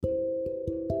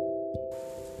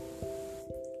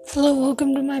Hello,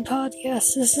 welcome to my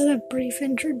podcast. This is a brief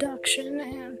introduction,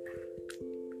 and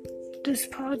this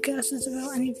podcast is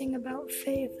about anything about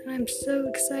faith, and I'm so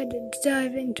excited to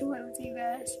dive into it with you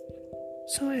guys.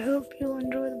 So I hope you'll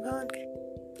enjoy the podcast.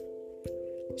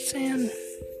 And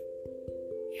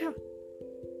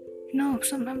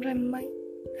sometimes I might,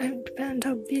 it depends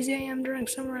how busy I am during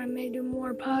summer, I may do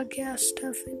more podcast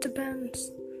stuff, it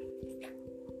depends.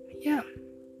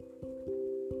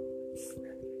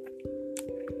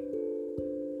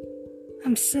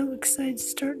 I'm so excited to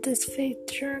start this faith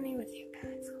journey with you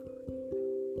guys.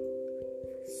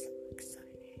 So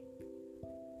exciting.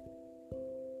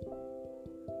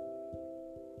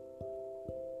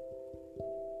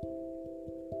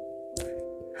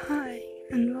 Hi,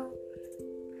 and welcome.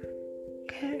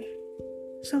 Okay,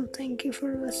 so thank you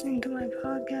for listening to my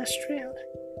podcast trailer.